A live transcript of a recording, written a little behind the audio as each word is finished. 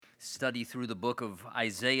study through the book of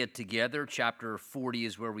Isaiah together. Chapter 40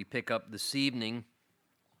 is where we pick up this evening.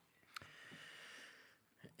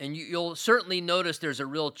 And you'll certainly notice there's a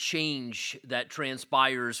real change that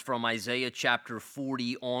transpires from Isaiah chapter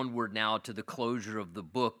 40 onward now to the closure of the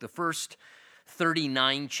book. The first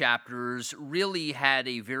 39 chapters really had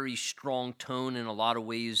a very strong tone in a lot of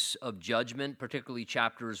ways of judgment, particularly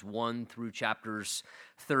chapters 1 through chapters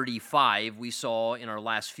 35. We saw in our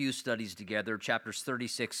last few studies together, chapters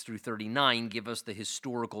 36 through 39 give us the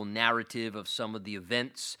historical narrative of some of the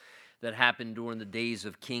events that happened during the days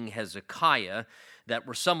of King Hezekiah that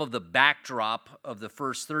were some of the backdrop of the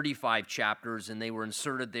first 35 chapters, and they were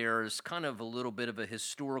inserted there as kind of a little bit of a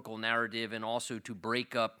historical narrative and also to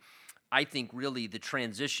break up, I think, really the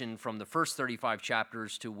transition from the first 35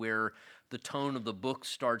 chapters to where the tone of the book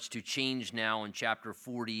starts to change now in chapter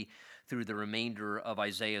 40 through the remainder of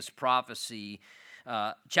Isaiah's prophecy.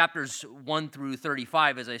 Chapters 1 through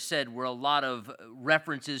 35, as I said, were a lot of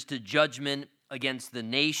references to judgment against the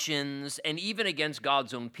nations and even against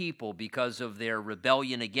God's own people because of their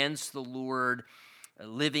rebellion against the Lord,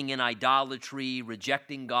 living in idolatry,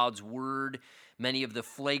 rejecting God's word, many of the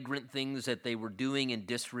flagrant things that they were doing in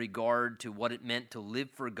disregard to what it meant to live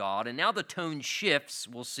for God. And now the tone shifts,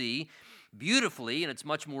 we'll see, beautifully, and it's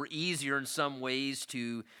much more easier in some ways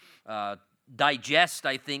to digest,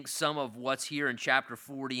 I think, some of what's here in chapter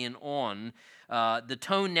 40 and on. The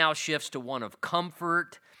tone now shifts to one of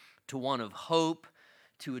comfort, to one of hope,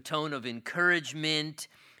 to a tone of encouragement,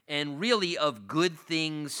 and really of good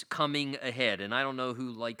things coming ahead. And I don't know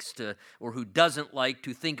who likes to or who doesn't like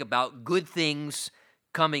to think about good things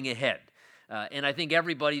coming ahead. And I think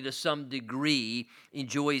everybody to some degree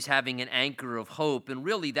enjoys having an anchor of hope. And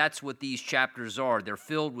really that's what these chapters are. They're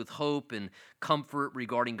filled with hope and comfort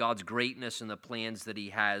regarding God's greatness and the plans that he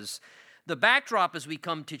has. The backdrop as we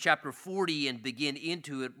come to chapter 40 and begin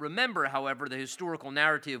into it, remember, however, the historical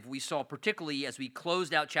narrative we saw particularly as we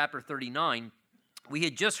closed out chapter 39. We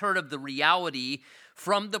had just heard of the reality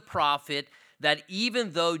from the prophet that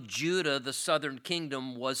even though Judah, the southern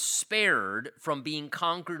kingdom, was spared from being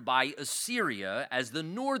conquered by Assyria, as the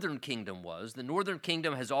northern kingdom was, the northern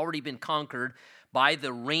kingdom has already been conquered by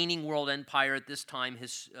the reigning world empire at this time,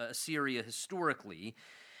 Assyria historically.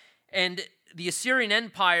 And the Assyrian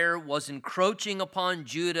Empire was encroaching upon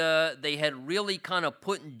Judah. They had really kind of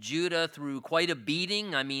put Judah through quite a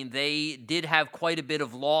beating. I mean, they did have quite a bit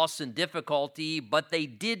of loss and difficulty, but they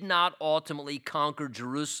did not ultimately conquer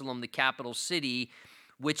Jerusalem, the capital city,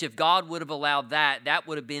 which if God would have allowed that, that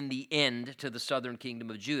would have been the end to the southern kingdom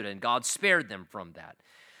of Judah, and God spared them from that.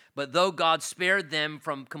 But though God spared them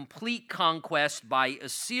from complete conquest by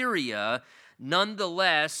Assyria,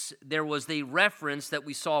 nonetheless, there was the reference that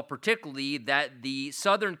we saw particularly that the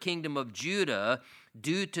southern kingdom of Judah,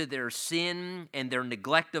 due to their sin and their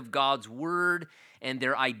neglect of God's word and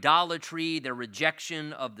their idolatry, their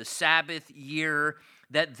rejection of the Sabbath year,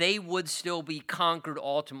 that they would still be conquered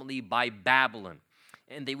ultimately by Babylon.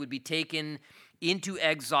 And they would be taken into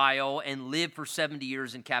exile and live for 70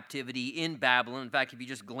 years in captivity in Babylon. In fact, if you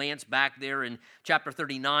just glance back there in chapter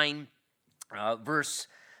 39, verse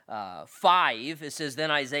 5, it says, Then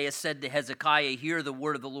Isaiah said to Hezekiah, Hear the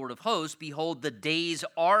word of the Lord of hosts. Behold, the days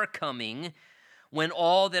are coming when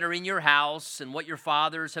all that are in your house and what your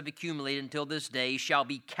fathers have accumulated until this day shall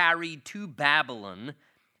be carried to Babylon.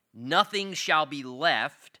 Nothing shall be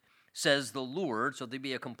left, says the Lord. So there'll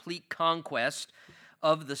be a complete conquest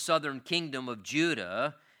of the southern kingdom of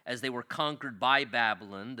Judah as they were conquered by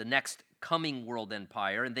Babylon, the next coming world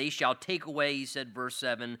empire. And they shall take away, he said, verse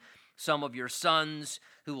 7, some of your sons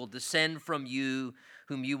who will descend from you,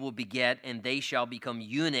 whom you will beget, and they shall become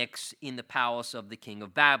eunuchs in the palace of the king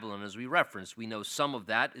of Babylon. As we referenced, we know some of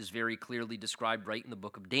that is very clearly described right in the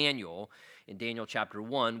book of Daniel. In Daniel chapter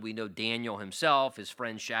 1, we know Daniel himself, his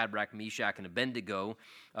friends Shadrach, Meshach, and Abednego.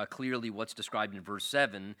 Clearly what's described in verse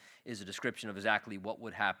 7 is a description of exactly what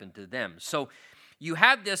would happen to them. So you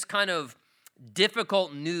have this kind of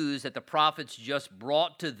difficult news that the prophets just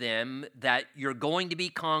brought to them that you're going to be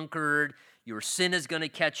conquered, your sin is going to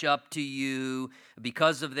catch up to you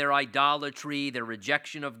because of their idolatry, their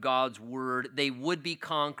rejection of God's word. They would be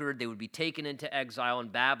conquered, they would be taken into exile in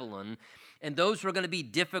Babylon, and those were going to be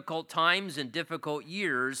difficult times and difficult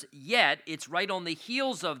years, yet it's right on the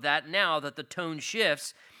heels of that now that the tone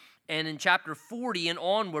shifts. And in chapter 40 and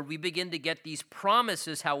onward, we begin to get these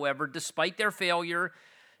promises, however, despite their failure,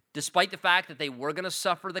 despite the fact that they were going to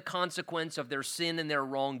suffer the consequence of their sin and their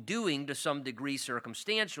wrongdoing to some degree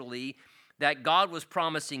circumstantially, that God was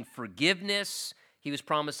promising forgiveness, he was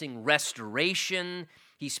promising restoration,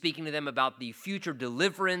 He's speaking to them about the future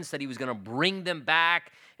deliverance, that he was going to bring them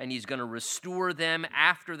back and he's going to restore them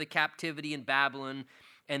after the captivity in Babylon.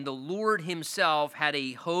 And the Lord himself had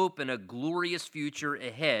a hope and a glorious future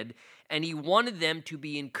ahead, and he wanted them to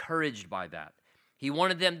be encouraged by that. He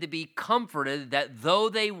wanted them to be comforted that though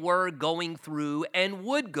they were going through and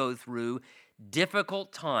would go through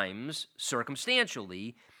difficult times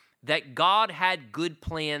circumstantially, that God had good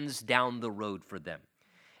plans down the road for them,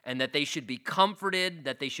 and that they should be comforted,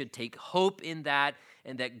 that they should take hope in that,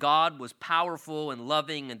 and that God was powerful and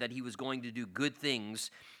loving, and that he was going to do good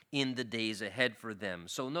things in the days ahead for them.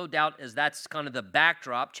 So no doubt, as that's kind of the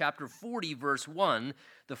backdrop, chapter 40, verse 1,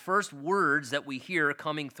 the first words that we hear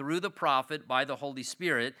coming through the prophet by the Holy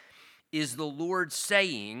Spirit is the Lord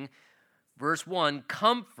saying, verse 1,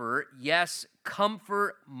 comfort, yes,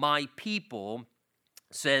 comfort my people,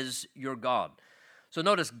 says your God. So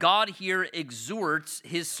notice, God here exhorts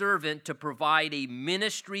his servant to provide a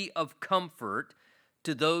ministry of comfort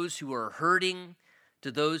to those who are hurting, to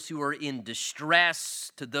those who are in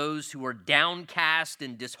distress, to those who are downcast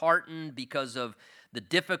and disheartened because of the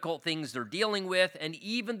difficult things they're dealing with, and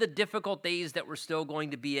even the difficult days that were still going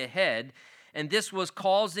to be ahead. And this was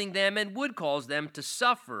causing them and would cause them to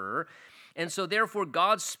suffer. And so therefore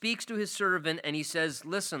God speaks to his servant and he says,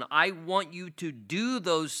 listen, I want you to do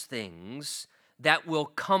those things that will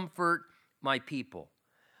comfort my people.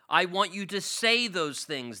 I want you to say those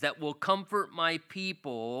things that will comfort my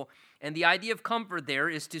people. And the idea of comfort there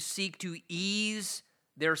is to seek to ease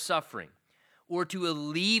their suffering or to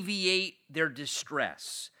alleviate their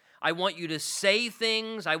distress. I want you to say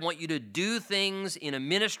things, I want you to do things in a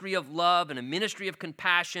ministry of love and a ministry of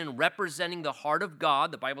compassion, representing the heart of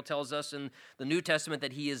God. The Bible tells us in the New Testament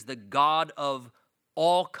that he is the God of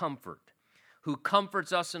all comfort, who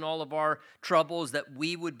comforts us in all of our troubles, that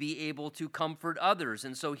we would be able to comfort others.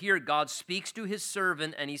 And so here God speaks to his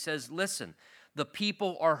servant and he says, listen, the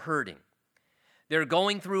people are hurting. They're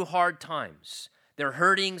going through hard times. They're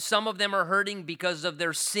hurting. Some of them are hurting because of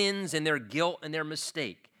their sins and their guilt and their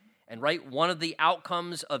mistake. And right, one of the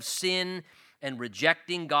outcomes of sin and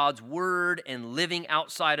rejecting God's word and living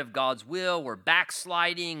outside of God's will, or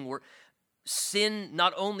backsliding, or sin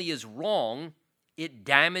not only is wrong, it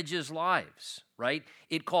damages lives, right?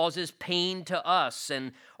 It causes pain to us,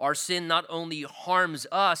 and our sin not only harms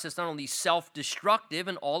us, it's not only self-destructive,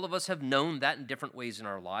 and all of us have known that in different ways in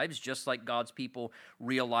our lives, just like God's people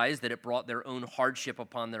realized that it brought their own hardship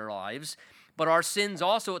upon their lives, but our sins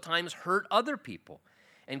also at times hurt other people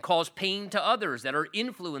and cause pain to others that are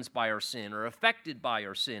influenced by our sin or affected by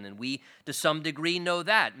our sin. And we, to some degree, know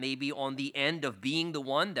that, maybe on the end of being the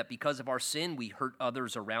one that because of our sin, we hurt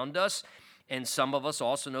others around us. And some of us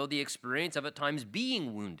also know the experience of at times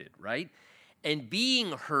being wounded, right? And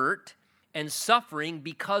being hurt and suffering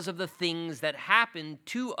because of the things that happen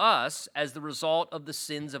to us as the result of the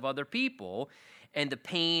sins of other people and the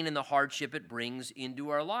pain and the hardship it brings into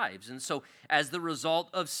our lives. And so as the result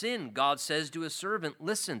of sin, God says to his servant,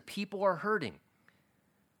 listen, people are hurting.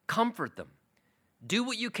 Comfort them. Do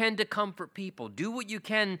what you can to comfort people. Do what you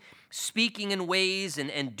can speaking in ways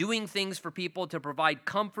and doing things for people to provide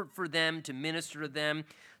comfort for them, to minister to them.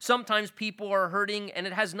 Sometimes people are hurting and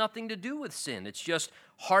it has nothing to do with sin. It's just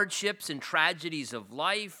hardships and tragedies of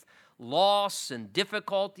life, loss and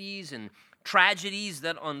difficulties and tragedies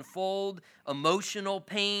that unfold, emotional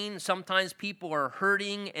pain. Sometimes people are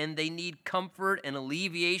hurting and they need comfort and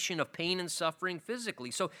alleviation of pain and suffering physically.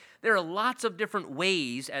 So there are lots of different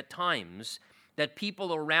ways at times that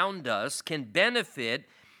people around us can benefit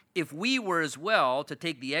if we were as well to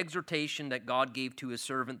take the exhortation that God gave to his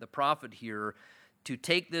servant, the prophet here, to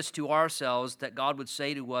take this to ourselves, that God would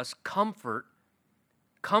say to us, comfort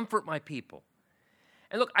my people.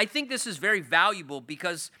 And look, I think this is very valuable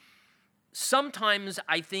because sometimes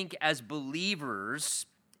I think as believers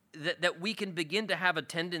that we can begin to have a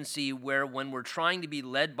tendency where when we're trying to be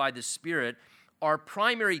led by the Spirit, our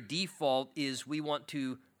primary default is we want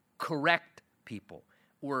to correct people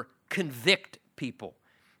or convict people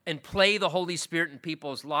and play the Holy Spirit in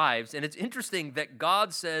people's lives. And it's interesting that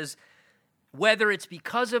God says, whether it's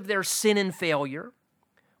because of their sin and failure,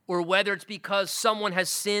 or whether it's because someone has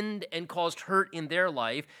sinned and caused hurt in their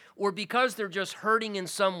life, or because they're just hurting in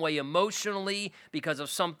some way emotionally because of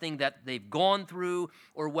something that they've gone through,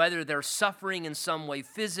 or whether they're suffering in some way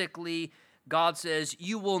physically, God says,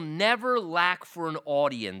 you will never lack for an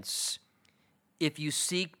audience if you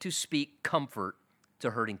seek to speak comfort to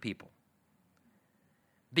hurting people.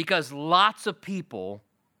 Because lots of people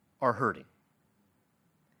are hurting.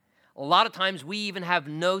 A lot of times we even have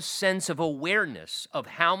no sense of awareness of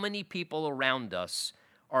how many people around us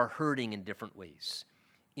are hurting in different ways.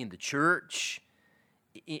 In the church,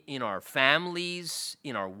 in our families,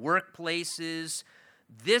 in our workplaces.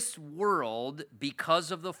 This world,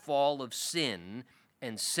 because of the fall of sin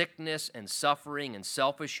and sickness and suffering and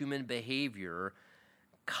selfish human behavior,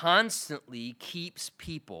 constantly keeps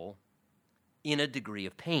people in a degree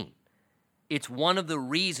of pain. It's one of the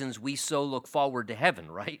reasons we so look forward to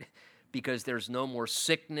heaven, right? Because there's no more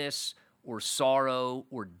sickness or sorrow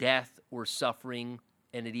or death or suffering,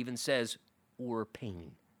 and it even says, or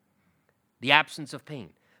pain. The absence of pain.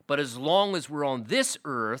 But as long as we're on this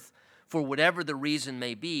earth, for whatever the reason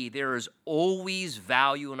may be, there is always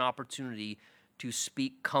value and opportunity to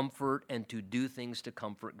speak comfort and to do things to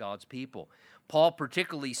comfort God's people. Paul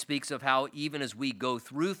particularly speaks of how even as we go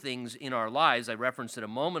through things in our lives, I referenced it a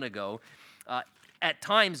moment ago, at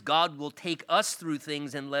times God will take us through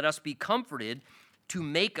things and let us be comforted to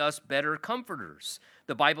make us better comforters.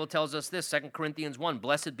 The Bible tells us this, 2 Corinthians 1,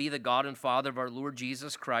 "Blessed be the God and Father of our Lord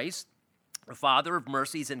Jesus Christ, the Father of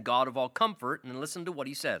mercies and God of all comfort," and listen to what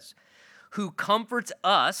he says, "who comforts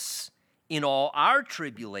us in all our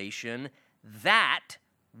tribulation, that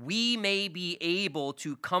we may be able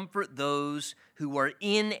to comfort those who are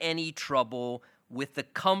in any trouble with the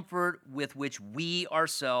comfort with which we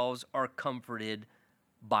ourselves are comforted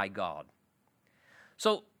by God."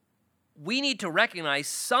 So we need to recognize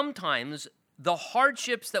sometimes the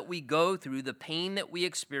hardships that we go through, the pain that we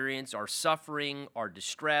experience, our suffering, our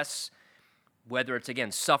distress, whether it's,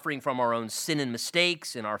 again, suffering from our own sin and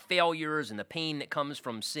mistakes and our failures and the pain that comes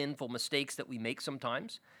from sinful mistakes that we make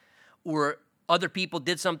sometimes, or other people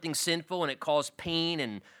did something sinful and it caused pain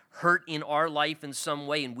and hurt in our life in some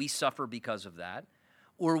way and we suffer because of that,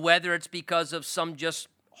 or whether it's because of some just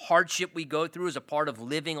hardship we go through as a part of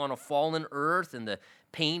living on a fallen earth and the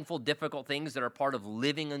painful, difficult things that are part of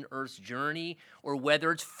living an earth's journey, or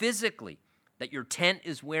whether it's physically, that your tent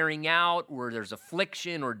is wearing out, or there's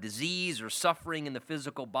affliction or disease or suffering in the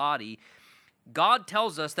physical body. God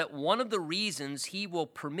tells us that one of the reasons he will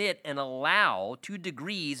permit and allow, to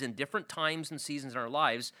degrees in different times and seasons in our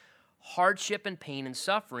lives, hardship and pain and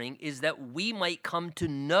suffering, is that we might come to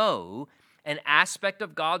know an aspect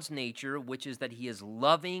of God's nature, which is that he is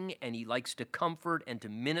loving and he likes to comfort and to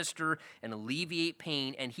minister and alleviate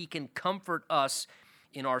pain, and he can comfort us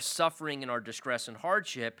in our suffering and our distress and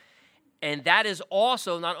hardship. And that is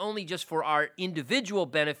also not only just for our individual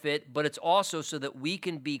benefit, but it's also so that we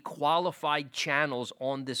can be qualified channels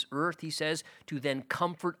on this earth, he says, to then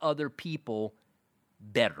comfort other people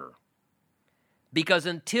better. Because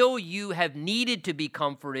until you have needed to be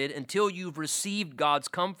comforted, until you've received God's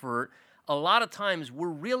comfort, a lot of times we're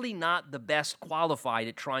really not the best qualified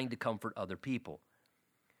at trying to comfort other people.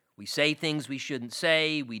 We say things we shouldn't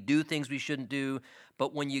say, we do things we shouldn't do,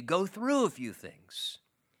 but when you go through a few things,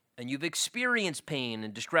 and you've experienced pain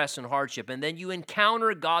and distress and hardship, and then you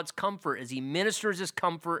encounter God's comfort as he ministers his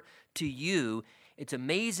comfort to you, it's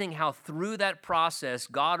amazing how through that process,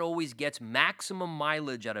 God always gets maximum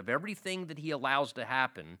mileage out of everything that he allows to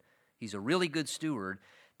happen. He's a really good steward.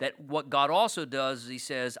 That what God also does is he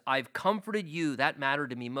says, I've comforted you, that mattered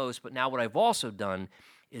to me most, but now what I've also done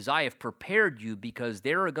is I have prepared you, because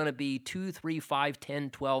there are going to be 2, 3, 5, 10,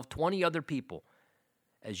 12, 20 other people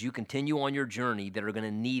as you continue on your journey that are going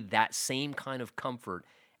to need that same kind of comfort.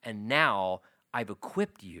 And now I've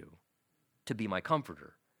equipped you to be my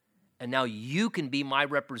comforter. And now you can be my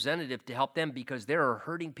representative to help them, because there are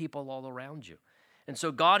hurting people all around you. And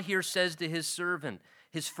so God here says to his servant,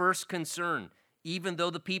 his first concern, even though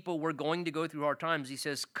the people were going to go through hard times, he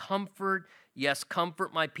says, comfort, yes,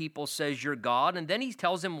 comfort my people, says your God. And then he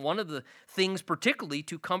tells him one of the things particularly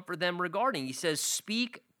to comfort them regarding. He says,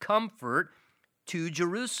 speak comfort to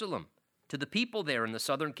Jerusalem, to the people there in the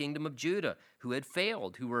southern kingdom of Judah who had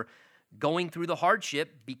failed, who were going through the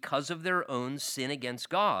hardship because of their own sin against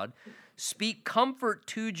God. Speak comfort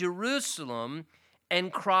to Jerusalem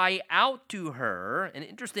and cry out to her. And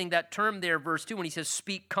interesting, that term there, verse 2, when he says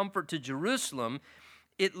speak comfort to Jerusalem,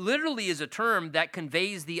 it literally is a term that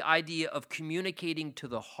conveys the idea of communicating to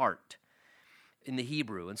the heart in the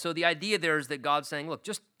Hebrew. And so the idea there is that God's saying, look,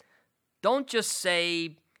 don't just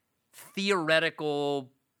say theoretical,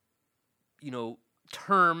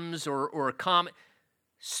 terms or comment.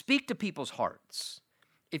 Speak to people's hearts.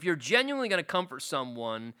 If you're genuinely going to comfort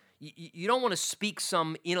someone, you don't want to speak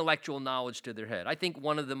some intellectual knowledge to their head. I think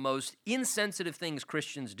one of the most insensitive things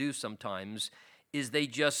Christians do sometimes is they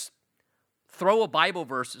just throw a Bible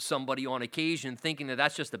verse at somebody on occasion, thinking that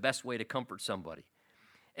that's just the best way to comfort somebody.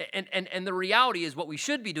 And the reality is what we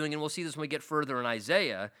should be doing, and we'll see this when we get further in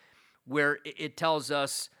Isaiah, where it tells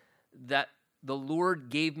us that the Lord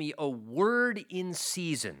gave me a word in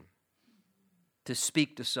season to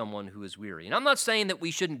speak to someone who is weary. And I'm not saying that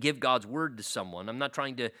we shouldn't give God's word to someone. I'm not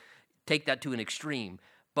trying to take that to an extreme.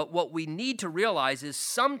 But what we need to realize is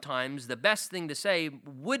sometimes the best thing to say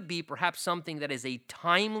would be perhaps something that is a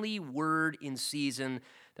timely word in season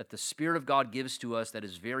that the Spirit of God gives to us that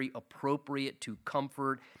is very appropriate to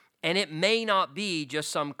comfort. And it may not be just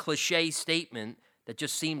some cliche statement that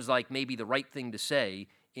just seems like maybe the right thing to say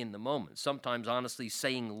in the moment. Sometimes, honestly,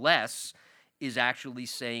 saying less is actually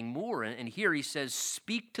saying more. And here he says,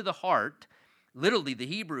 speak to the heart. Literally, the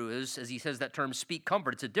Hebrew is, as he says that term, speak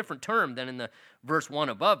comfort. It's a different term than in the verse 1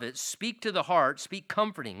 above it. Speak to the heart, speak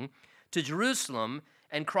comforting to Jerusalem,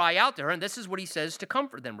 and cry out to her. And this is what he says to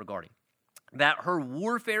comfort them regarding. That her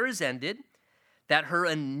warfare is ended, that her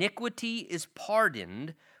iniquity is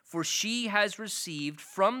pardoned, for she has received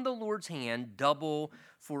from the Lord's hand double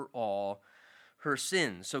for all her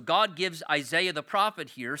sins. So God gives Isaiah the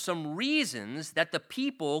prophet here some reasons that the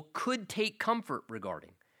people could take comfort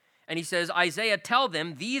regarding. And he says, Isaiah, tell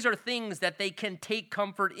them these are things that they can take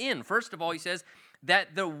comfort in. First of all, he says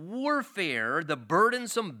that the warfare, the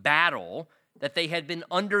burdensome battle that they had been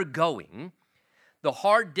undergoing, the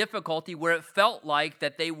hard difficulty where it felt like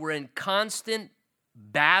that they were in constant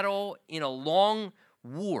battle in a long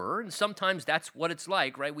war, and sometimes that's what it's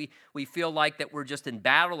like, right? We feel like that we're just in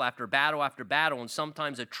battle after battle after battle, and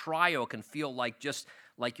sometimes a trial can feel like just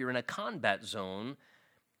like you're in a combat zone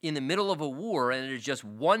in the middle of a war, and it is just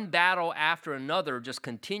one battle after another, just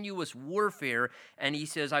continuous warfare. And he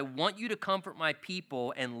says, I want you to comfort my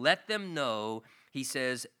people and let them know, he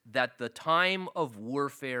says, that the time of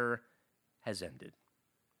warfare has ended.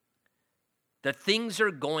 That things are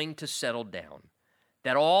going to settle down.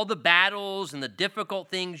 That all the battles and the difficult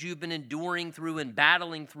things you've been enduring through and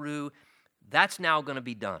battling through, that's now going to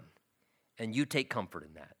be done. And you take comfort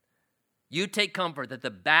in that. You take comfort that the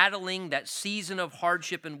battling, that season of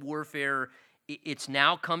hardship and warfare, it's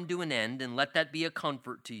now come to an end, and let that be a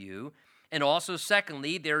comfort to you. And also,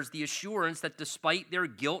 secondly, there's the assurance that despite their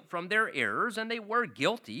guilt from their errors, and they were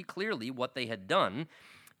guilty, clearly, what they had done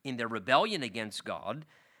in their rebellion against God,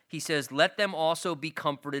 he says, let them also be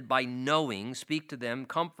comforted by knowing, speak to them,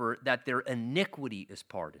 comfort, that their iniquity is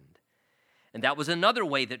pardoned. And that was another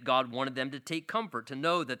way that God wanted them to take comfort, to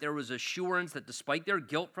know that there was assurance that despite their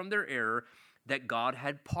guilt from their error, that God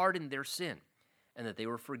had pardoned their sin and that they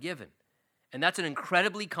were forgiven. And that's an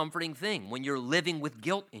incredibly comforting thing when you're living with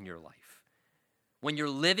guilt in your life. When you're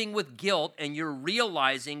living with guilt and you're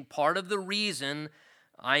realizing part of the reason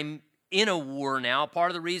I'm in a war now,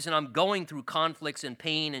 part of the reason I'm going through conflicts and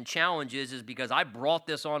pain and challenges is because I brought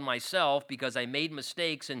this on myself, because I made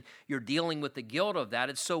mistakes, and you're dealing with the guilt of that.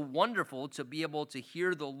 It's so wonderful to be able to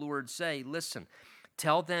hear the Lord say, listen,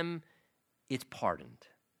 tell them it's pardoned.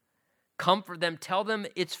 Comfort them, tell them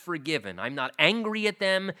it's forgiven. I'm not angry at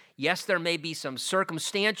them. Yes, there may be some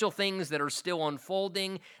circumstantial things that are still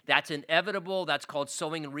unfolding. That's inevitable. That's called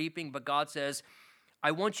sowing and reaping. But God says,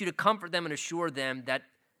 I want you to comfort them and assure them that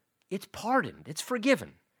it's pardoned. It's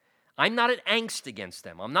forgiven. I'm not at angst against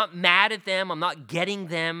them. I'm not mad at them. I'm not getting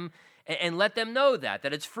them. And let them know that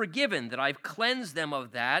it's forgiven, that I've cleansed them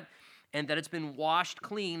of that, and that it's been washed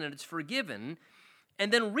clean and it's forgiven.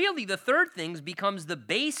 And then really the third thing becomes the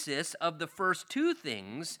basis of the first two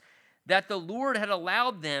things, that the Lord had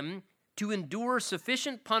allowed them to endure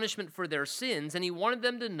sufficient punishment for their sins, and he wanted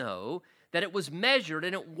them to know that it was measured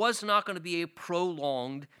and it was not going to be a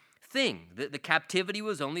prolonged thing. The captivity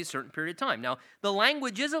was only a certain period of time. Now, the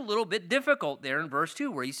language is a little bit difficult there in verse 2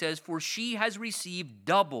 where he says, for she has received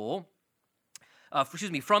double,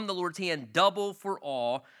 from the Lord's hand, double for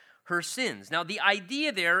all her sins. Now, the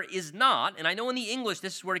idea there is not, and I know in the English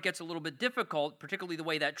this is where it gets a little bit difficult, particularly the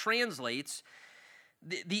way that translates.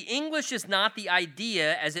 The English is not the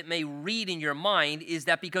idea, as it may read in your mind, is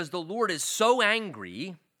that because the Lord is so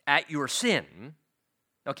angry at your sin.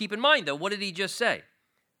 Now, keep in mind, though, what did he just say?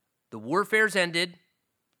 The warfare's ended,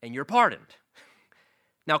 and you're pardoned.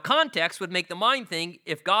 Now, context would make the mind think,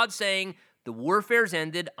 if God's saying, the warfare's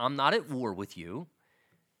ended, I'm not at war with you,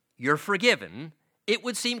 you're forgiven, it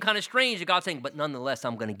would seem kind of strange that God's saying, but nonetheless,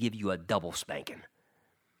 I'm going to give you a double spanking.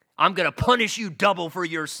 I'm going to punish you double for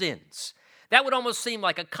your sins. That would almost seem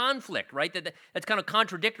like a conflict, right? That's kind of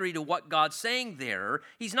contradictory to what God's saying there.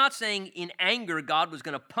 He's not saying in anger God was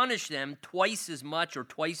going to punish them twice as much or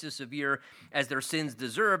twice as severe as their sins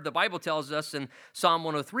deserve. The Bible tells us in Psalm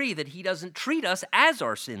 103 that he doesn't treat us as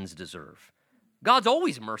our sins deserve. God's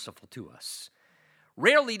always merciful to us.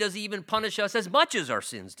 Rarely does he even punish us as much as our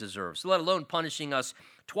sins deserve, so let alone punishing us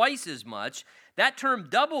twice as much. That term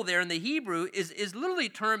double there in the Hebrew is literally a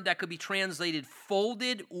term that could be translated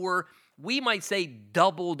folded, or we might say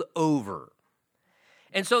doubled over.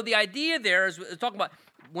 And so the idea there is talking about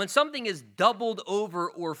when something is doubled over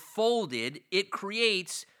or folded, it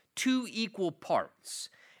creates two equal parts.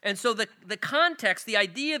 And so the context, the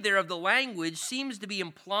idea there of the language seems to be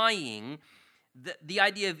implying the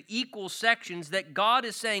idea of equal sections, that God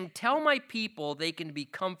is saying, tell my people they can be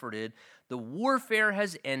comforted. The warfare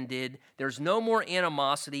has ended. There's no more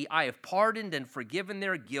animosity. I have pardoned and forgiven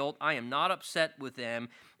their guilt. I am not upset with them.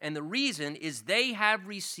 And the reason is they have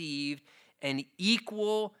received an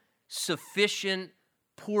equal, sufficient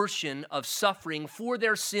portion of suffering for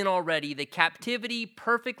their sin already. The captivity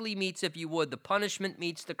perfectly meets, if you would, the punishment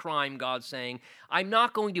meets the crime, God's saying. I'm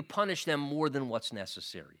not going to punish them more than what's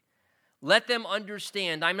necessary. Let them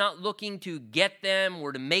understand I'm not looking to get them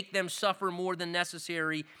or to make them suffer more than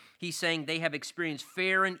necessary. He's saying they have experienced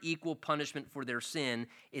fair and equal punishment for their sin.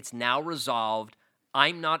 It's now resolved.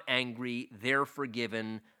 I'm not angry. They're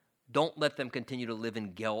forgiven. Don't let them continue to live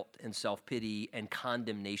in guilt and self-pity and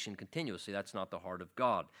condemnation continuously. That's not the heart of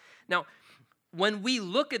God. Now, when we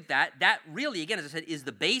look at that, that really, again, as I said, is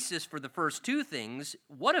the basis for the first two things.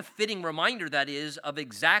 What a fitting reminder that is of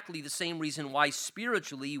exactly the same reason why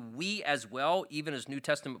spiritually we as well, even as New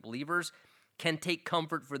Testament believers, can take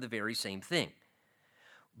comfort for the very same thing.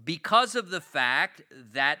 Because of the fact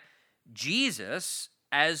that Jesus,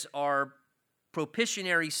 as our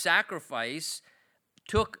propitiatory sacrifice,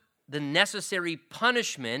 took the necessary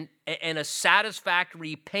punishment and a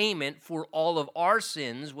satisfactory payment for all of our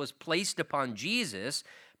sins was placed upon Jesus.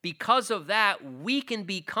 Because of that, we can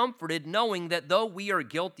be comforted knowing that though we are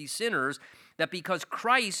guilty sinners, that because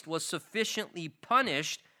Christ was sufficiently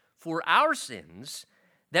punished for our sins,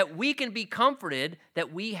 that we can be comforted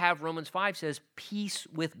that we have, Romans 5 says, peace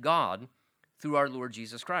with God through our Lord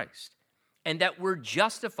Jesus Christ. And that we're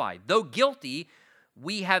justified. Though guilty,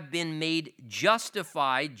 we have been made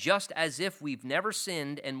justified just as if we've never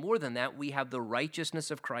sinned, and more than that, we have the righteousness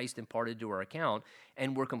of Christ imparted to our account,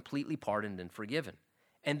 and we're completely pardoned and forgiven.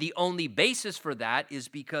 And the only basis for that is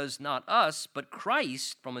because not us, but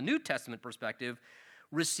Christ, from a New Testament perspective,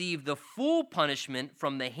 received the full punishment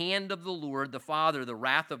from the hand of the Lord, the Father. The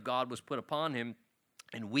wrath of God was put upon him,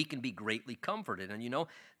 and we can be greatly comforted. And you know,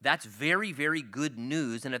 that's very, very good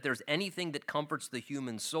news. And if there's anything that comforts the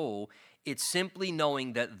human soul, it's simply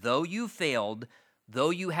knowing that though you failed, though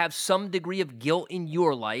you have some degree of guilt in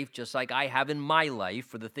your life, just like I have in my life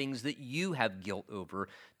for the things that you have guilt over,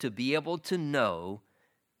 to be able to know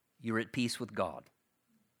you're at peace with God.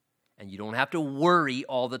 And you don't have to worry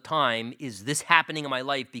all the time, is this happening in my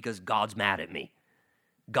life because God's mad at me?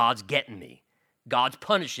 God's getting me. God's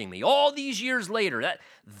punishing me. All these years later,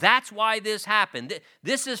 that's why this happened.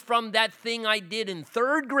 This is from that thing I did in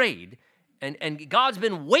third grade, and God's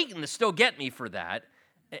been waiting to still get me for that.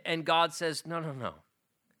 And God says, no.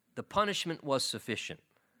 The punishment was sufficient.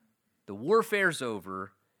 The warfare's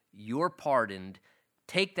over. You're pardoned.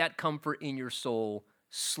 Take that comfort in your soul.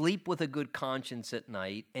 Sleep with a good conscience at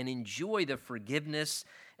night and enjoy the forgiveness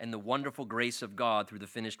and the wonderful grace of God through the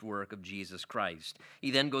finished work of Jesus Christ. He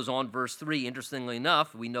then goes on, verse 3, interestingly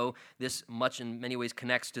enough, we know this much in many ways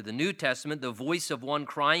connects to the New Testament, the voice of one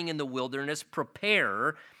crying in the wilderness,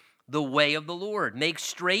 prepare the way of the Lord. Make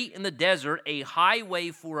straight in the desert a highway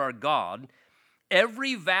for our God.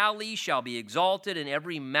 Every valley shall be exalted, and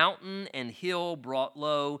every mountain and hill brought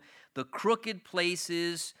low. The crooked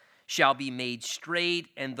places shall be made straight,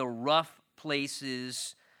 and the rough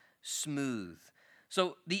places smooth.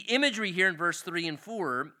 So the imagery here in verse 3 and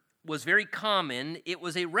 4 was very common. It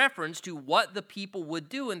was a reference to what the people would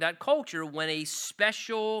do in that culture when a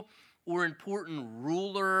special or important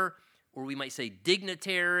ruler, or we might say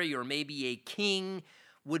dignitary, or maybe a king,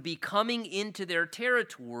 would be coming into their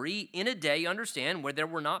territory in a day, understand, where there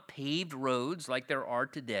were not paved roads like there are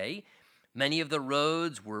today. Many of the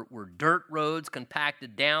roads were dirt roads,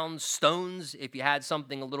 compacted down, stones if you had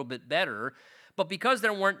something a little bit better. But because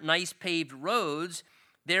there weren't nice paved roads,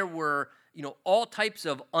 there were, all types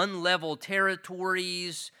of unlevel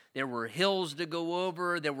territories. There were hills to go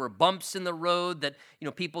over. There were bumps in the road that,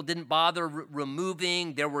 people didn't bother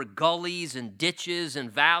removing. There were gullies and ditches and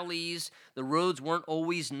valleys. The roads weren't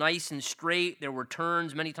always nice and straight. There were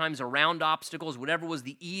turns, many times around obstacles. Whatever was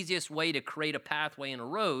the easiest way to create a pathway in a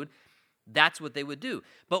road, that's what they would do.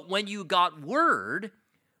 But when you got word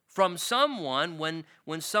from someone, when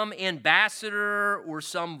some ambassador or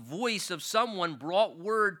some voice of someone brought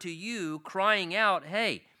word to you crying out,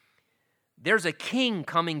 hey, there's a king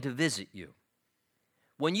coming to visit you.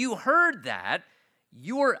 When you heard that,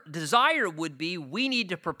 your desire would be, we need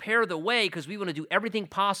to prepare the way because we want to do everything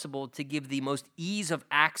possible to give the most ease of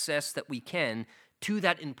access that we can to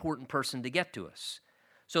that important person to get to us.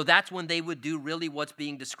 So that's when they would do really what's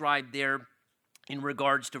being described there in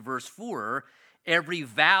regards to verse 4. Every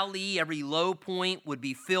valley, every low point would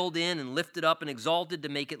be filled in and lifted up and exalted to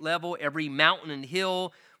make it level. Every mountain and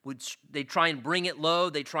hill, they try and bring it low.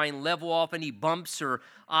 They try and level off any bumps or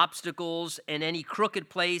obstacles, and any crooked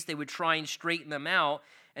place, they would try and straighten them out.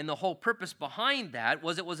 And the whole purpose behind that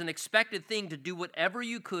was it was an expected thing to do whatever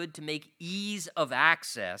you could to make ease of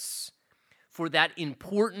access for that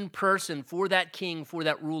important person, for that king, for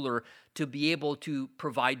that ruler, to be able to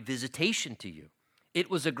provide visitation to you. It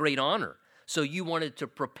was a great honor. So you wanted to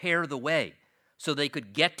prepare the way so they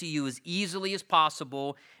could get to you as easily as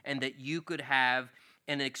possible and that you could have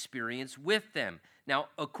an experience with them. Now,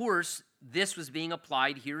 of course, this was being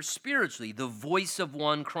applied here spiritually. The voice of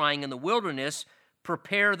one crying in the wilderness,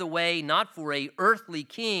 prepare the way not for a earthly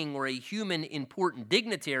king or a human important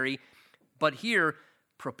dignitary, but here,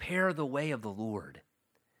 prepare the way of the Lord.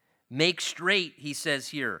 Make straight, he says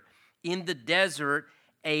here, in the desert,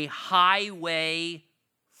 a highway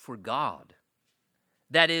for God.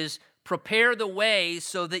 That is, prepare the way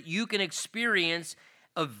so that you can experience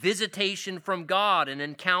a visitation from God, an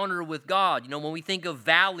encounter with God. You know, when we think of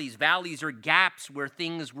valleys, valleys are gaps where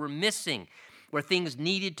things were missing, where things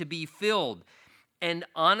needed to be filled. And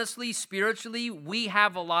honestly, spiritually, we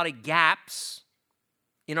have a lot of gaps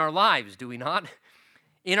in our lives, do we not?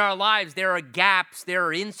 In our lives, there are gaps, there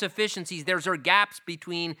are insufficiencies, there are gaps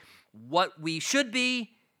between what we should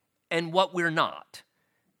be and what we're not.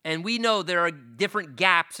 And we know there are different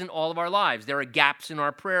gaps in all of our lives. There are gaps in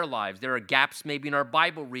our prayer lives. There are gaps maybe in our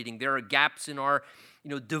Bible reading. There are gaps in our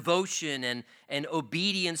devotion and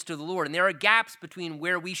obedience to the Lord. And there are gaps between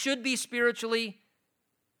where we should be spiritually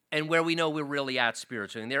and where we know we're really at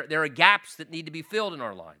spiritually. And there are gaps that need to be filled in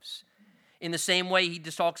our lives. In the same way, he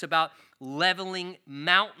just talks about leveling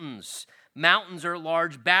mountains. Mountains are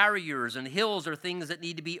large barriers, and hills are things that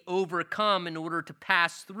need to be overcome in order to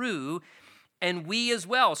pass through. And we as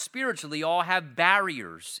well, spiritually, all have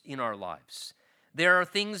barriers in our lives. There are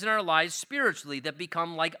things in our lives spiritually that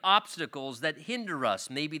become like obstacles that hinder us.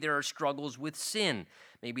 Maybe there are struggles with sin.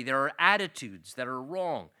 Maybe there are attitudes that are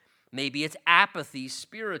wrong. Maybe it's apathy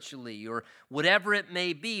spiritually or whatever it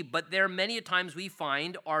may be. But there are many times we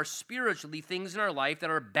find are spiritually things in our life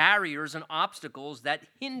that are barriers and obstacles that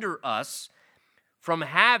hinder us from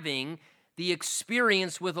having the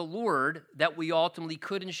experience with the Lord that we ultimately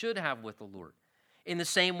could and should have with the Lord. In the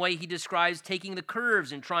same way, he describes taking the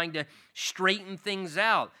curves and trying to straighten things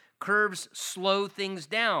out. Curves slow things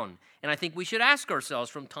down. And I think we should ask ourselves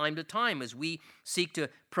from time to time as we seek to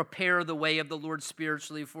prepare the way of the Lord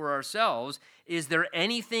spiritually for ourselves, is there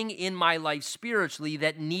anything in my life spiritually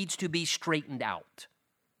that needs to be straightened out?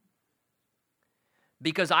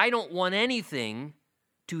 Because I don't want anything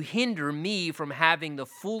to hinder me from having the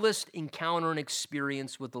fullest encounter and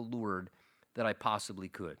experience with the Lord that I possibly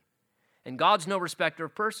could. And God's no respecter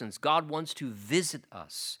of persons. God wants to visit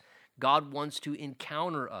us. God wants to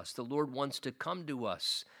encounter us. The Lord wants to come to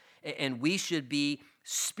us. And we should be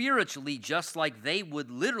spiritually just like they would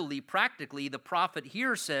literally, practically. The prophet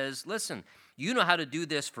here says, listen, you know how to do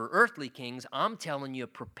this for earthly kings. I'm telling you,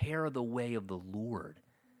 prepare the way of the Lord.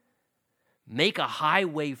 Make a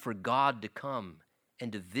highway for God to come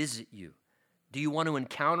and to visit you. Do you want to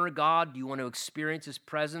encounter God? Do you want to experience His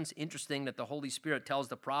presence? Interesting that the Holy Spirit tells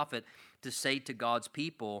the prophet to say to God's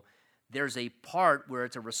people, there's a part where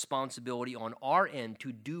it's a responsibility on our end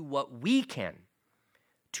to do what we can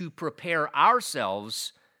to prepare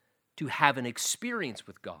ourselves to have an experience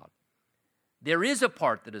with God. There is a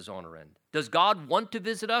part that is on our end. Does God want to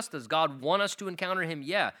visit us? Does God want us to encounter Him?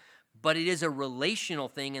 Yeah, but it is a relational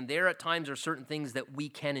thing, and there at times are certain things that we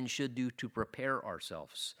can and should do to prepare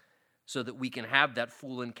ourselves so that we can have that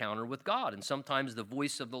full encounter with God. And sometimes the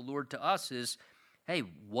voice of the Lord to us is, hey,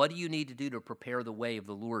 what do you need to do to prepare the way of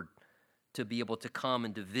the Lord to be able to come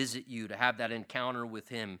and to visit you, to have that encounter with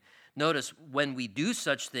Him? Notice when we do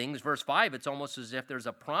such things, verse 5, it's almost as if there's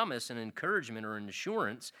a promise, an encouragement, or an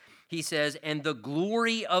assurance. He says, and the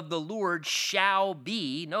glory of the Lord shall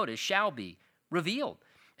be, notice, shall be revealed,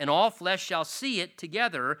 and all flesh shall see it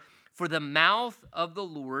together, for the mouth of the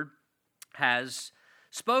Lord has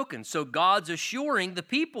spoken. So God's assuring the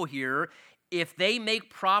people here, if they make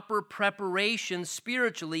proper preparation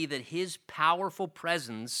spiritually, that His powerful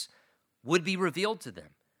presence would be revealed to them.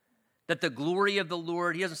 That the glory of the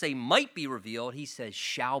Lord, He doesn't say might be revealed, He says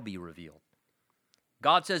shall be revealed.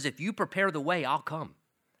 God says, if you prepare the way, I'll come.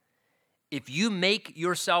 If you make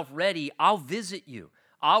yourself ready, I'll visit you.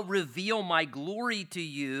 I'll reveal my glory to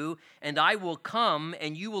you, and I will come,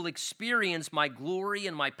 and you will experience my glory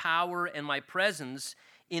and my power and my presence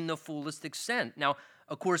in the fullest extent. Now,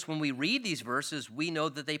 Of course, when we read these verses, we know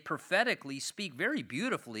that they prophetically speak very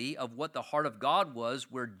beautifully of what the heart of God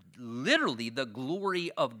was, where literally the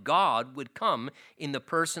glory of God would come in the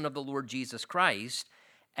person of the Lord Jesus Christ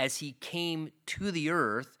as he came to the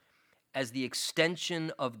earth as the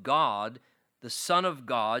extension of God, the Son of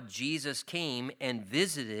God. Jesus came and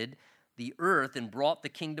visited the earth and brought the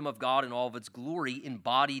kingdom of God in all of its glory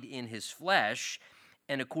embodied in his flesh.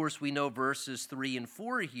 And of course, we know verses 3 and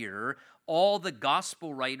 4 here. All the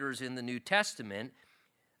gospel writers in the New Testament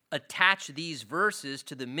attach these verses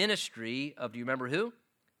to the ministry of, do you remember who?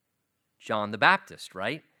 John the Baptist,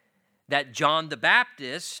 right? That John the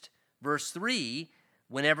Baptist, verse 3,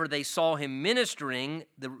 whenever they saw him ministering,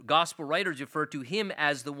 the gospel writers refer to him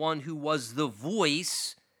as the one who was the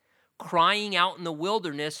voice crying out in the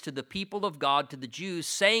wilderness to the people of God, to the Jews,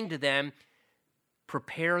 saying to them,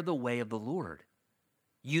 prepare the way of the Lord.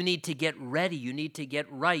 You need to get ready. You need to get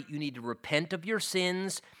right. You need to repent of your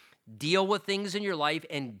sins, deal with things in your life,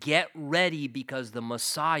 and get ready because the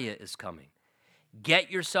Messiah is coming.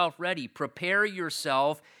 Get yourself ready. Prepare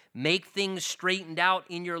yourself. Make things straightened out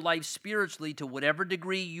in your life spiritually to whatever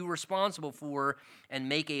degree you're responsible for, and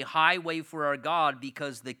make a highway for our God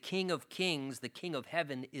because the King of Kings, the King of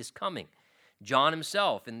Heaven, is coming. John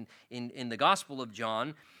himself, in the Gospel of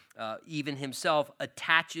John, even himself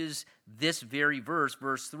attaches this very verse,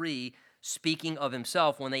 verse 3, speaking of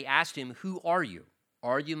himself when they asked him, who are you?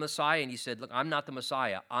 Are you Messiah? And he said, look, I'm not the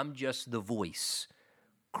Messiah. I'm just the voice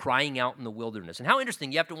crying out in the wilderness. And how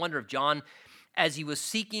interesting. You have to wonder if John, as he was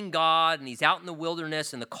seeking God and he's out in the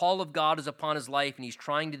wilderness and the call of God is upon his life and he's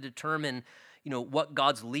trying to determine, what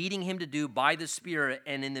God's leading him to do by the Spirit.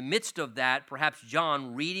 And in the midst of that, perhaps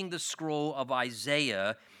John reading the scroll of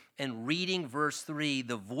Isaiah and reading verse 3,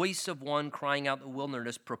 the voice of one crying out in the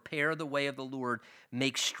wilderness, prepare the way of the Lord,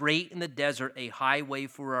 make straight in the desert a highway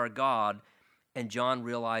for our God. And John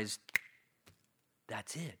realized,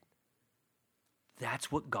 that's it.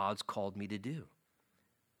 That's what God's called me to do.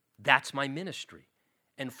 That's my ministry.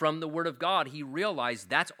 And from the Word of God, he realized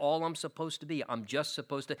that's all I'm supposed to be. I'm just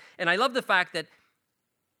supposed to. And I love the fact that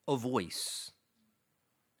a voice.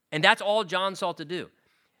 And that's all John sought to do.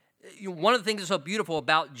 One of the things that's so beautiful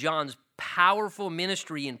about John's powerful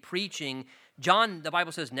ministry in preaching, John, the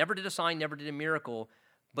Bible says, never did a sign, never did a miracle,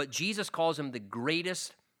 but Jesus calls him the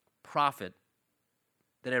greatest prophet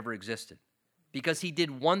that ever existed because he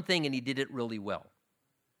did one thing and he did it really well.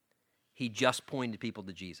 He just pointed people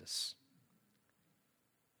to Jesus.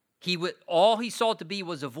 All he sought to be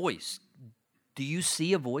was a voice. Do you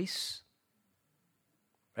see a voice?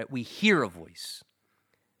 Right? We hear a voice.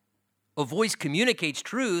 A voice communicates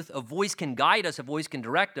truth. A voice can guide us. A voice can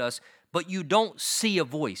direct us. But you don't see a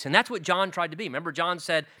voice. And that's what John tried to be. Remember, John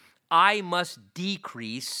said, I must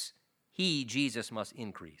decrease. He, Jesus, must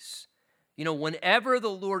increase. Whenever the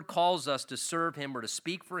Lord calls us to serve him or to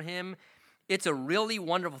speak for him, it's a really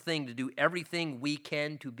wonderful thing to do everything we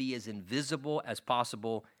can to be as invisible as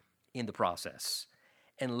possible in the process.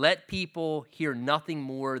 And let people hear nothing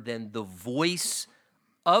more than the voice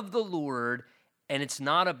of the Lord. And it's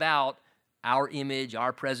not about our image,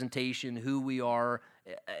 our presentation, who we are.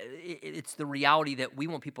 It's the reality that we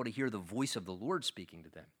want people to hear the voice of the Lord speaking to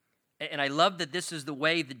them. And I love that this is the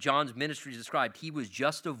way that John's ministry is described. He was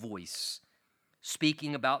just a voice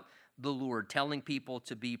speaking about the Lord, telling people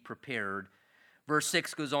to be prepared. Verse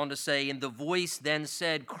 6 goes on to say, and the voice then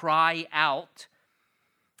said, cry out.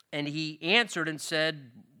 And he answered and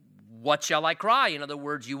said, what shall I cry? In other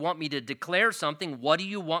words, you want me to declare something. What do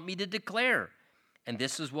you want me to declare? And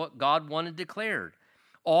this is what God wanted declared.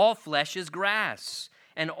 All flesh is grass,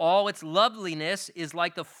 and all its loveliness is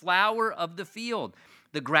like the flower of the field.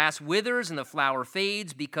 The grass withers and the flower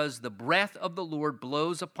fades because the breath of the Lord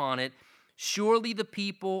blows upon it. Surely the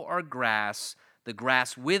people are grass. The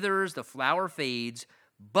grass withers, the flower fades.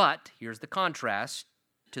 But, here's the contrast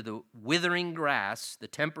to the withering grass, the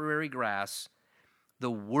temporary grass,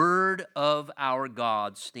 the word of our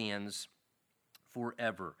God stands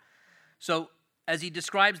forever. So, as he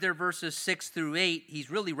describes their verses 6 through 8, he's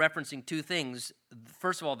really referencing two things.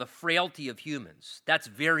 First of all, the frailty of humans. That's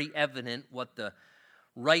very evident what the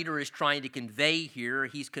writer is trying to convey here.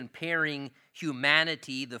 He's comparing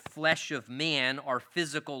humanity, the flesh of man, our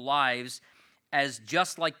physical lives, as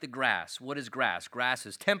just like the grass. What is grass? Grass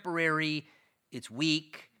is temporary, it's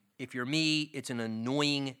weak. If you're me, it's an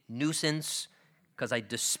annoying nuisance because I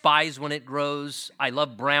despise when it grows. I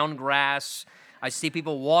love brown grass. I see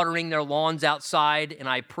people watering their lawns outside, and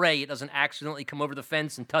I pray it doesn't accidentally come over the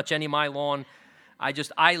fence and touch any of my lawn.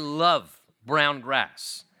 I love brown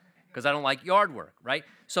grass because I don't like yard work, right?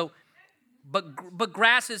 So, but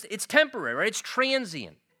grass it's temporary, right? It's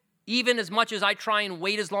transient. even as much as I try and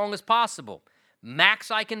wait as long as possible. Max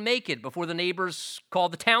I can make it before the neighbors call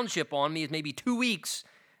the township on me is maybe 2 weeks,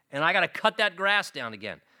 and I got to cut that grass down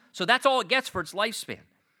again. So that's all it gets for its lifespan.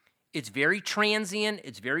 It's very transient,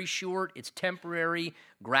 it's very short, it's temporary.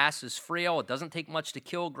 Grass is frail. It doesn't take much to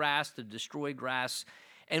kill grass, to destroy grass.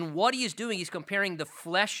 And what he is doing, he's comparing the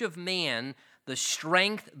flesh of man, the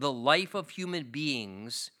strength, the life of human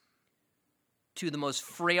beings, to the most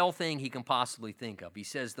frail thing he can possibly think of. He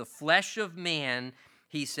says the flesh of man,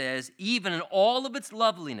 he says, even in all of its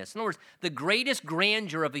loveliness. In other words, the greatest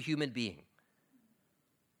grandeur of a human being.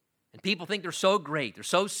 And people think they're so great, they're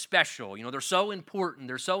so special, they're so important,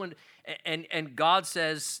 and God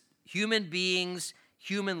says, human beings,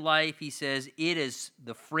 human life, he says,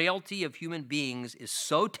 the frailty of human beings is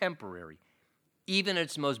so temporary, even in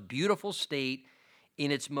its most beautiful state, in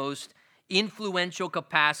its most influential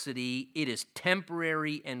capacity, it is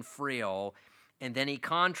temporary and frail. And then he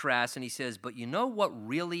contrasts and he says, but you know what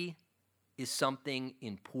really is something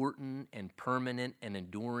important and permanent and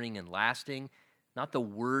enduring and lasting? Not the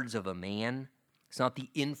words of a man. It's not the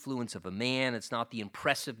influence of a man. It's not the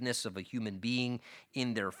impressiveness of a human being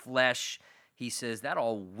in their flesh. He says that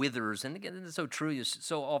all withers. And again, it's so true.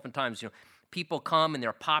 So oftentimes, people come and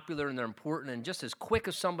they're popular and they're important, and just as quick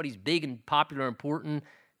as somebody's big and popular and important,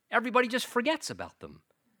 everybody just forgets about them.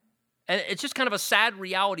 And it's just kind of a sad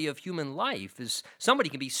reality of human life is somebody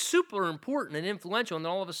can be super important and influential, and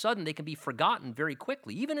then all of a sudden they can be forgotten very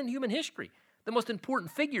quickly, even in human history, the most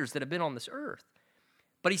important figures that have been on this earth.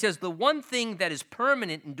 But he says the one thing that is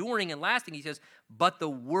permanent, enduring, and lasting, he says, but the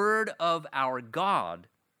word of our God,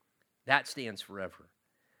 that stands forever.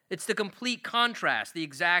 It's the complete contrast, the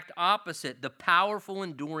exact opposite, the powerful,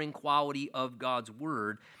 enduring quality of God's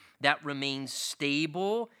word that remains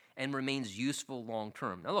stable and remains useful long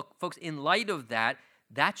term. Now look, folks, in light of that,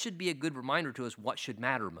 that should be a good reminder to us what should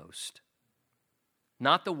matter most.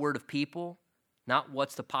 Not the word of people, not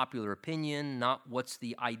what's the popular opinion, not what's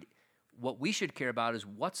the idea. What we should care about is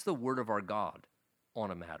what's the word of our God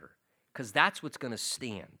on a matter, because that's what's going to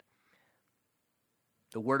stand.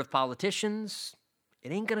 The word of politicians,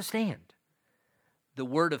 it ain't going to stand. The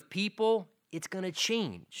word of people, it's going to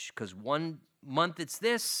change, because 1 month it's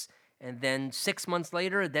this, and then 6 months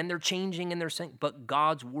later, then they're changing and they're saying, but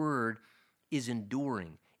God's word is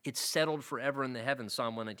enduring. It's settled forever in the heavens,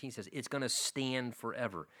 Psalm 119 says. It's going to stand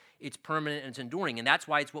forever. It's permanent and it's enduring, and that's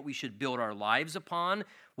why it's what we should build our lives upon,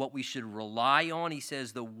 what we should rely on. He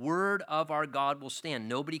says the word of our God will stand.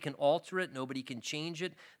 Nobody can alter it. Nobody can change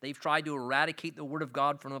it. They've tried to eradicate the word of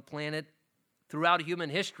God from the planet throughout human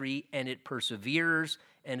history, and it perseveres,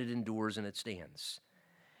 and it endures, and it stands.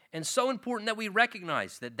 And so important that we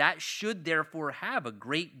recognize that should therefore have a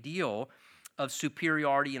great deal of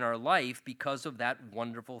superiority in our life because of that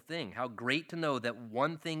wonderful thing. How great to know that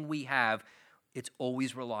one thing we have, it's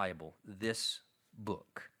always reliable. This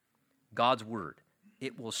book, God's word.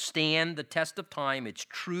 It will stand the test of time. Its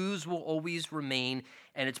truths will always remain,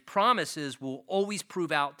 and its promises will always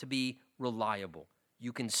prove out to be reliable.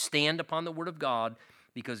 You can stand upon the word of God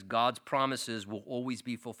because God's promises will always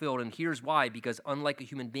be fulfilled. And here's why, because unlike a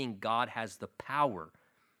human being, God has the power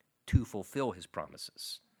to fulfill his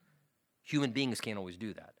promises. Human beings can't always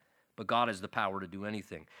do that, but God has the power to do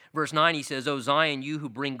anything. Verse 9, he says, O Zion, you who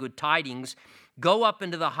bring good tidings, go up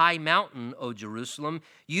into the high mountain, O Jerusalem.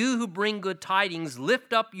 You who bring good tidings,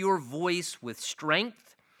 lift up your voice with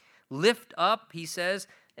strength. Lift up, he says,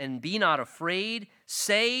 and be not afraid.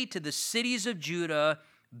 Say to the cities of Judah,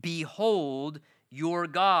 behold your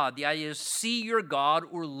God. The idea is see your God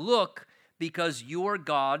or look, because your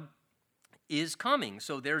God is coming.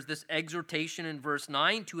 So there's this exhortation in verse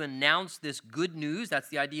 9 to announce this good news. That's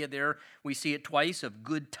the idea there. We see it twice of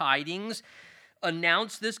good tidings.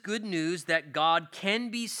 Announce this good news that God can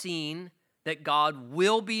be seen, that God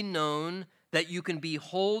will be known, that you can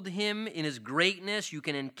behold him in his greatness. You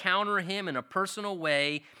can encounter him in a personal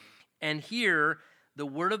way. And here, the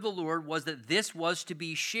word of the Lord was that this was to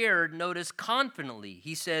be shared, notice, confidently.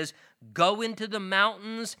 He says, go into the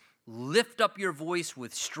mountains, lift up your voice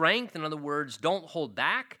with strength. In other words, don't hold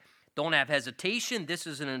back. Don't have hesitation. This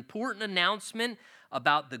is an important announcement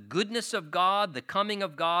about the goodness of God, the coming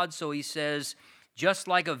of God. So he says, just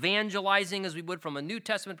like evangelizing as we would from a New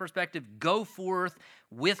Testament perspective, go forth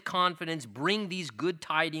with confidence, bring these good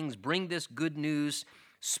tidings, bring this good news,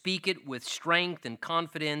 speak it with strength and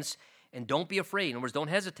confidence, and don't be afraid. In other words, don't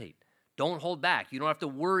hesitate. Don't hold back. You don't have to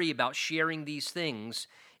worry about sharing these things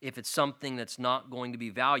if it's something that's not going to be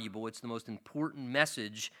valuable. It's the most important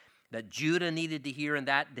message that Judah needed to hear in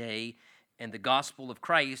that day, and the gospel of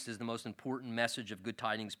Christ is the most important message of good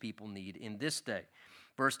tidings people need in this day.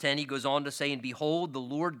 Verse 10, he goes on to say, and behold, the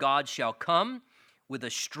Lord God shall come with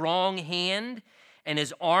a strong hand, and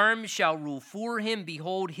his arm shall rule for him.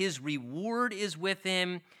 Behold, his reward is with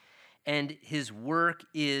him, and his work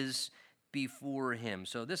is before him.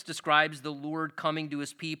 So this describes the Lord coming to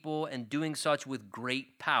his people and doing such with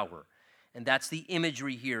great power. And that's the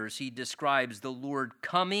imagery here, as he describes the Lord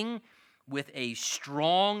coming with a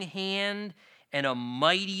strong hand and a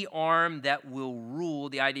mighty arm that will rule.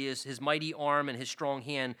 The idea is his mighty arm and his strong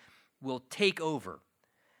hand will take over.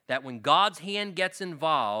 That when God's hand gets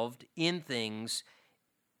involved in things,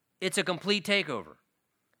 it's a complete takeover.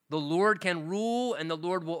 The Lord can rule, and the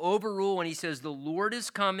Lord will overrule. And he says the Lord is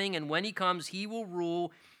coming, and when he comes, he will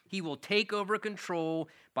rule. He will take over control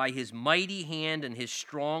by his mighty hand and his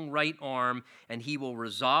strong right arm, and he will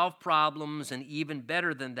resolve problems, and even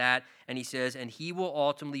better than that, and he says, and he will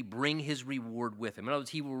ultimately bring his reward with him. In other words,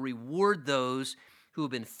 he will reward those who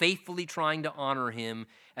have been faithfully trying to honor him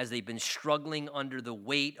as they've been struggling under the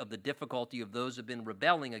weight of the difficulty of those who have been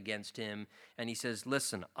rebelling against him. And he says,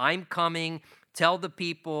 listen, I'm coming. Tell the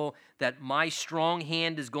people that my strong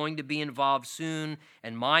hand is going to be involved soon,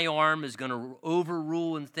 and my arm is going to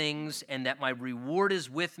overrule in things, and that my reward is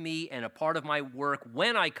with me, and a part of my work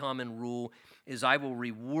when I come and rule is I will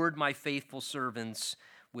reward my faithful servants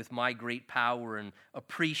with my great power and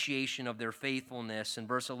appreciation of their faithfulness. And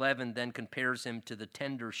verse 11 then compares him to the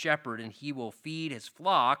tender shepherd, and he will feed his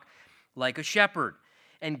flock like a shepherd,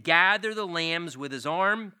 and gather the lambs with his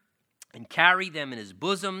arm, and carry them in his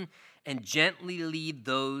bosom, and gently lead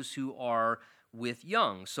those who are with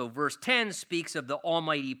young. So verse 10 speaks of the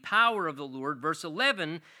almighty power of the Lord. Verse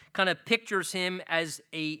 11 kind of pictures him as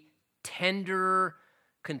a tender,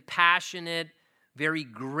 compassionate, very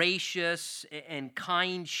gracious and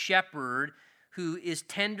kind shepherd who is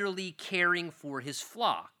tenderly caring for his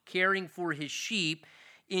flock, caring for his sheep,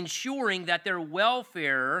 ensuring that their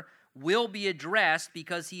welfare will be addressed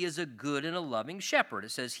because he is a good and a loving shepherd.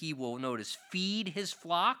 It says he will, notice, feed his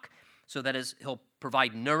flock, so that is, he'll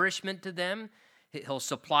provide nourishment to them. He'll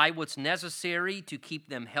supply what's necessary to keep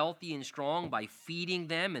them healthy and strong by feeding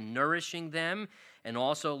them and nourishing them. And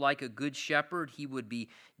also, like a good shepherd, he would be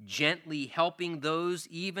gently helping those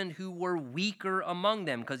even who were weaker among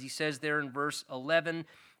them. Because he says there in verse 11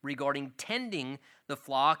 regarding tending the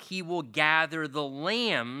flock, he will gather the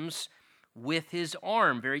lambs with his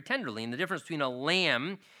arm very tenderly. And the difference between a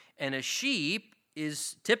lamb and a sheep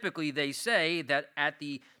is typically, they say, that at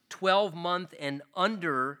the 12-month and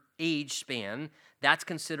under age span, that's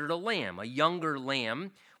considered a lamb, a younger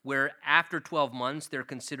lamb, where after 12 months, they're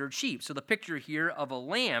considered sheep. So the picture here of a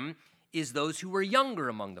lamb is those who were younger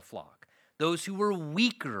among the flock, those who were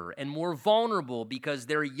weaker and more vulnerable because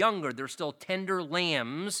they're younger, they're still tender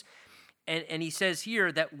lambs. And he says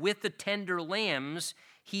here that with the tender lambs,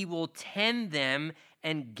 he will tend them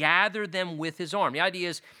and gather them with his arm. The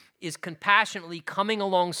idea is compassionately coming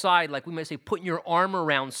alongside, like we might say, putting your arm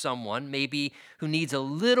around someone maybe who needs a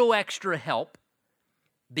little extra help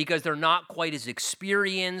because they're not quite as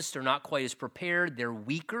experienced, they're not quite as prepared, they're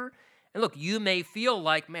weaker. And look, you may feel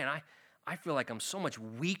like, man, I feel like I'm so much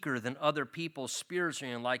weaker than other people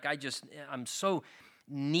spiritually, and like I'm so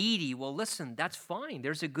needy. Well, listen, that's fine.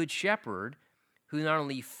 There's a good shepherd who not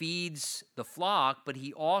only feeds the flock, but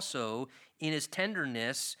he also, in his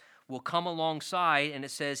tenderness, will come alongside, and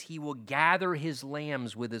it says he will gather his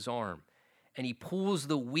lambs with his arm. And he pulls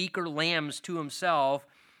the weaker lambs to himself.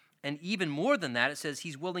 And even more than that, it says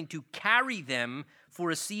he's willing to carry them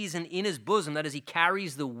for a season in his bosom. That is, he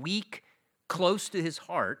carries the weak close to his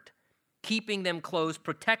heart, keeping them close,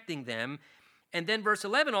 protecting them. And then verse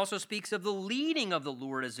 11 also speaks of the leading of the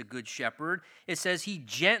Lord as a good shepherd. It says he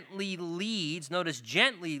gently leads, notice,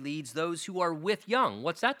 gently leads those who are with young.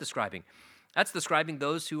 What's that describing? That's describing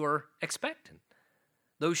those who are expectant,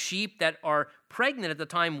 those sheep that are pregnant at the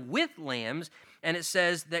time with lambs. And it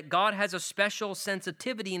says that God has a special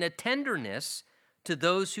sensitivity and a tenderness to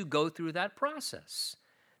those who go through that process.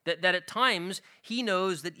 That at times he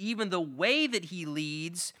knows that even the way that he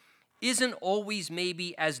leads isn't always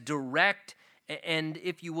maybe as direct and,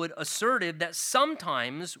 if you would, assertive, that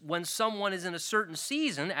sometimes when someone is in a certain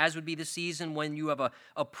season, as would be the season when you have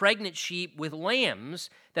a pregnant sheep with lambs,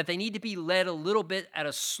 that they need to be led a little bit at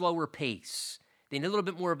a slower pace. They need a little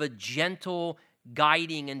bit more of a gentle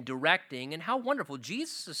guiding and directing. And how wonderful.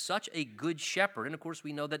 Jesus is such a good shepherd. And of course,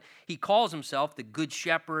 we know that he calls himself the good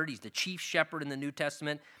shepherd. He's the chief shepherd in the New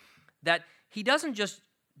Testament, that he doesn't just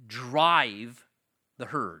drive the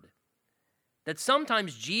herd. That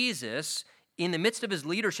sometimes Jesus, in the midst of his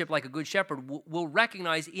leadership like a good shepherd, will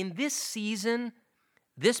recognize in this season,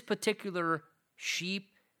 this particular sheep,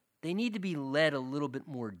 they need to be led a little bit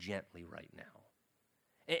more gently right now.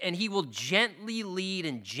 And he will gently lead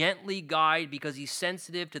and gently guide because he's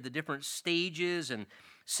sensitive to the different stages and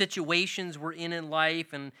situations we're in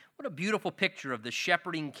life. And what a beautiful picture of the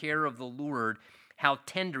shepherding care of the Lord, how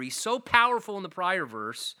tender. He's so powerful in the prior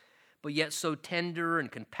verse, but yet so tender and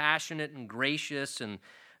compassionate and gracious. And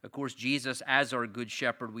of course, Jesus, as our good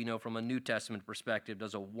shepherd, we know from a New Testament perspective,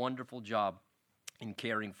 does a wonderful job in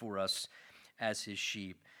caring for us as his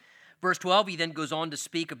sheep. Verse 12, he then goes on to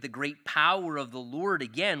speak of the great power of the Lord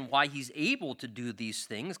again, why he's able to do these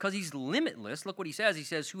things, because he's limitless. Look what he says. He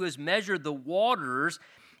says, who has measured the waters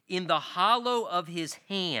in the hollow of his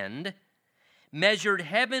hand, measured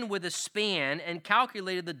heaven with a span, and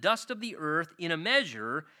calculated the dust of the earth in a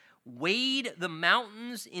measure, weighed the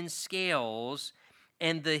mountains in scales,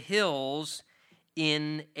 and the hills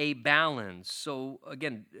in a balance. So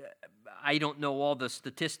again, I don't know all the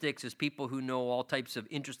statistics as people who know all types of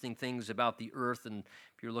interesting things about the earth, and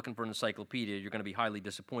if you're looking for an encyclopedia, you're going to be highly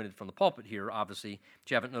disappointed from the pulpit here, obviously,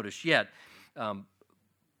 which you haven't noticed yet.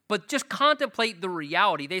 But just contemplate the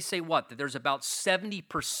reality. They say what? That there's about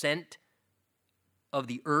 70% of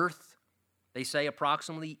the earth, they say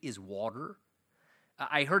approximately, is water.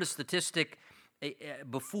 I heard a statistic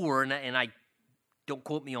before, and I don't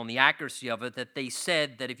quote me on the accuracy of it, that they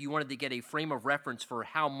said that if you wanted to get a frame of reference for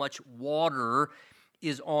how much water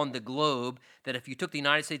is on the globe, that if you took the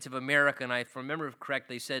United States of America, and if I remember correct,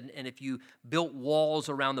 they said, and if you built walls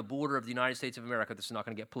around the border of the United States of America, this is not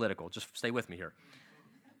going to get political, just stay with me here.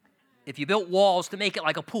 If you built walls to make it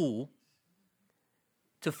like a pool,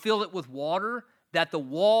 to fill it with water, that the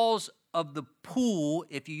walls of the pool,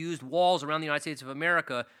 if you used walls around the United States of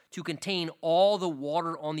America, to contain all the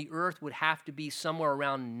water on the earth would have to be somewhere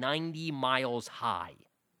around 90 miles high.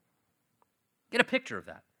 Get a picture of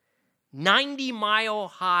that. 90-mile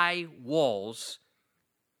high walls,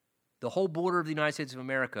 the whole border of the United States of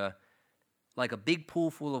America, like a big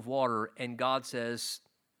pool full of water, and God says,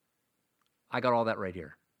 I got all that right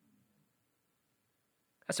here.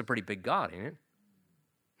 That's a pretty big God, ain't it?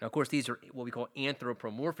 Now, of course, these are what we call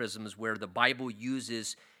anthropomorphisms, where the Bible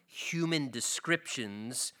uses human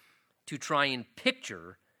descriptions to try and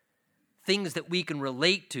picture things that we can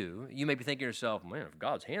relate to. You may be thinking to yourself, man, if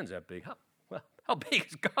God's hand's that big, how big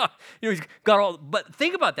is God? He's got all. But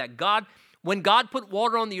think about that. When God put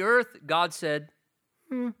water on the earth, God said,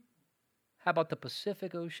 how about the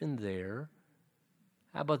Pacific Ocean there?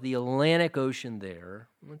 How about the Atlantic Ocean there?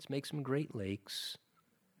 Let's make some Great Lakes.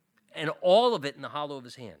 And all of it in the hollow of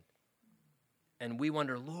his hand. And we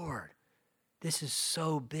wonder, Lord, this is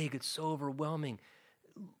so big, it's so overwhelming.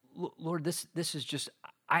 Lord, this is just,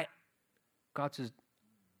 God says,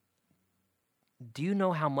 do you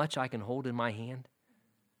know how much I can hold in my hand?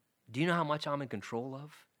 Do you know how much I'm in control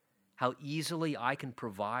of? How easily I can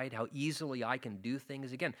provide, how easily I can do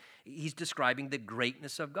things. Again, he's describing the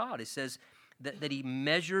greatness of God. It says, that he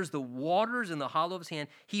measures the waters in the hollow of his hand.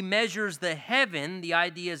 He measures the heaven. The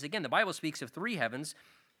idea is, again, the Bible speaks of three heavens: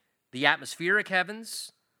 the atmospheric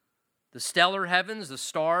heavens, the stellar heavens, the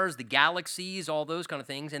stars, the galaxies, all those kind of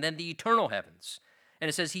things, and then the eternal heavens. And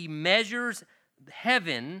it says he measures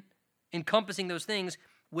heaven, encompassing those things,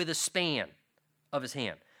 with a span of his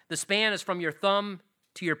hand. The span is from your thumb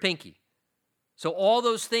to your pinky. So all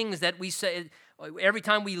those things that we say, every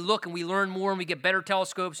time we look and we learn more and we get better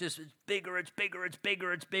telescopes, it's bigger, it's bigger, it's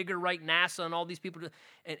bigger, it's bigger, right? NASA and all these people.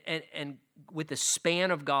 And with the span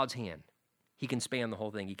of God's hand, he can span the whole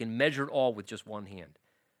thing. He can measure it all with just one hand.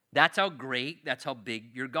 That's how great, that's how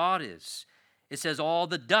big your God is. It says all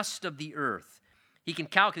the dust of the earth. He can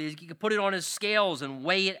calculate, he can put it on his scales and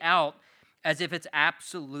weigh it out as if it's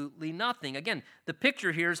absolutely nothing. Again, the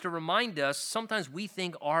picture here is to remind us, sometimes we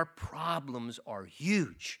think our problems are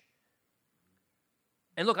huge.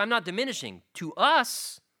 And look, I'm not diminishing. To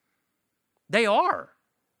us, they are.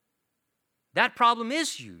 That problem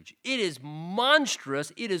is huge. It is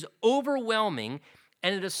monstrous. It is overwhelming.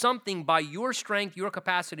 And it is something by your strength, your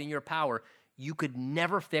capacity, and your power you could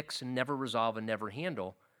never fix and never resolve and never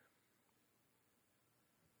handle.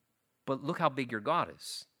 But look how big your God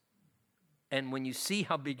is. And when you see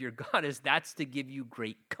how big your God is, that's to give you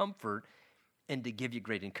great comfort and to give you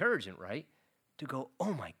great encouragement, right? To go,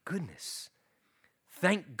 oh my goodness.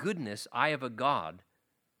 Thank goodness I have a God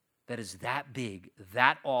that is that big,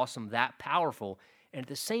 that awesome, that powerful. And at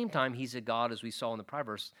the same time, he's a God, as we saw in the prior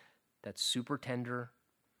verse, that's super tender.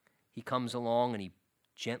 He comes along and he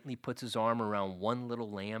gently puts his arm around one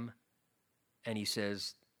little lamb and he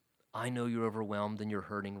says, I know you're overwhelmed and you're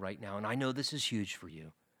hurting right now, and I know this is huge for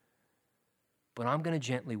you, but I'm going to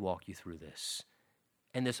gently walk you through this.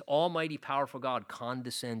 And this almighty, powerful God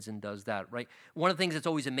condescends and does that, right? One of the things that's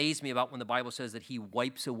always amazed me about when the Bible says that he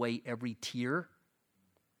wipes away every tear,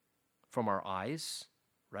 from our eyes,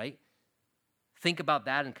 right? Think about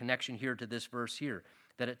that in connection here to this verse here,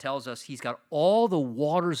 that it tells us he's got all the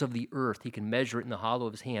waters of the earth. He can measure it in the hollow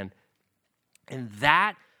of his hand. And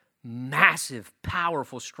that massive,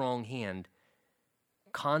 powerful, strong hand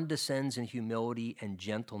condescends in humility and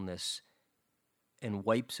gentleness and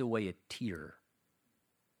wipes away a tear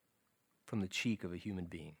from the cheek of a human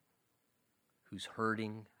being who's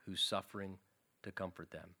hurting, who's suffering, to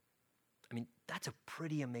comfort them. I mean, that's a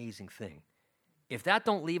pretty amazing thing. If that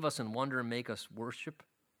don't leave us in wonder and make us worship,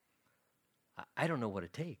 I don't know what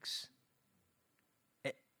it takes.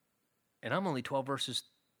 And I'm only 12 verses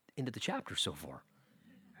into the chapter so far.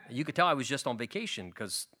 You could tell I was just on vacation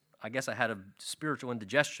because I guess I had a spiritual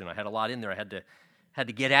indigestion. I had a lot in there I had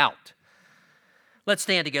to get out. Let's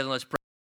stand together and let's pray.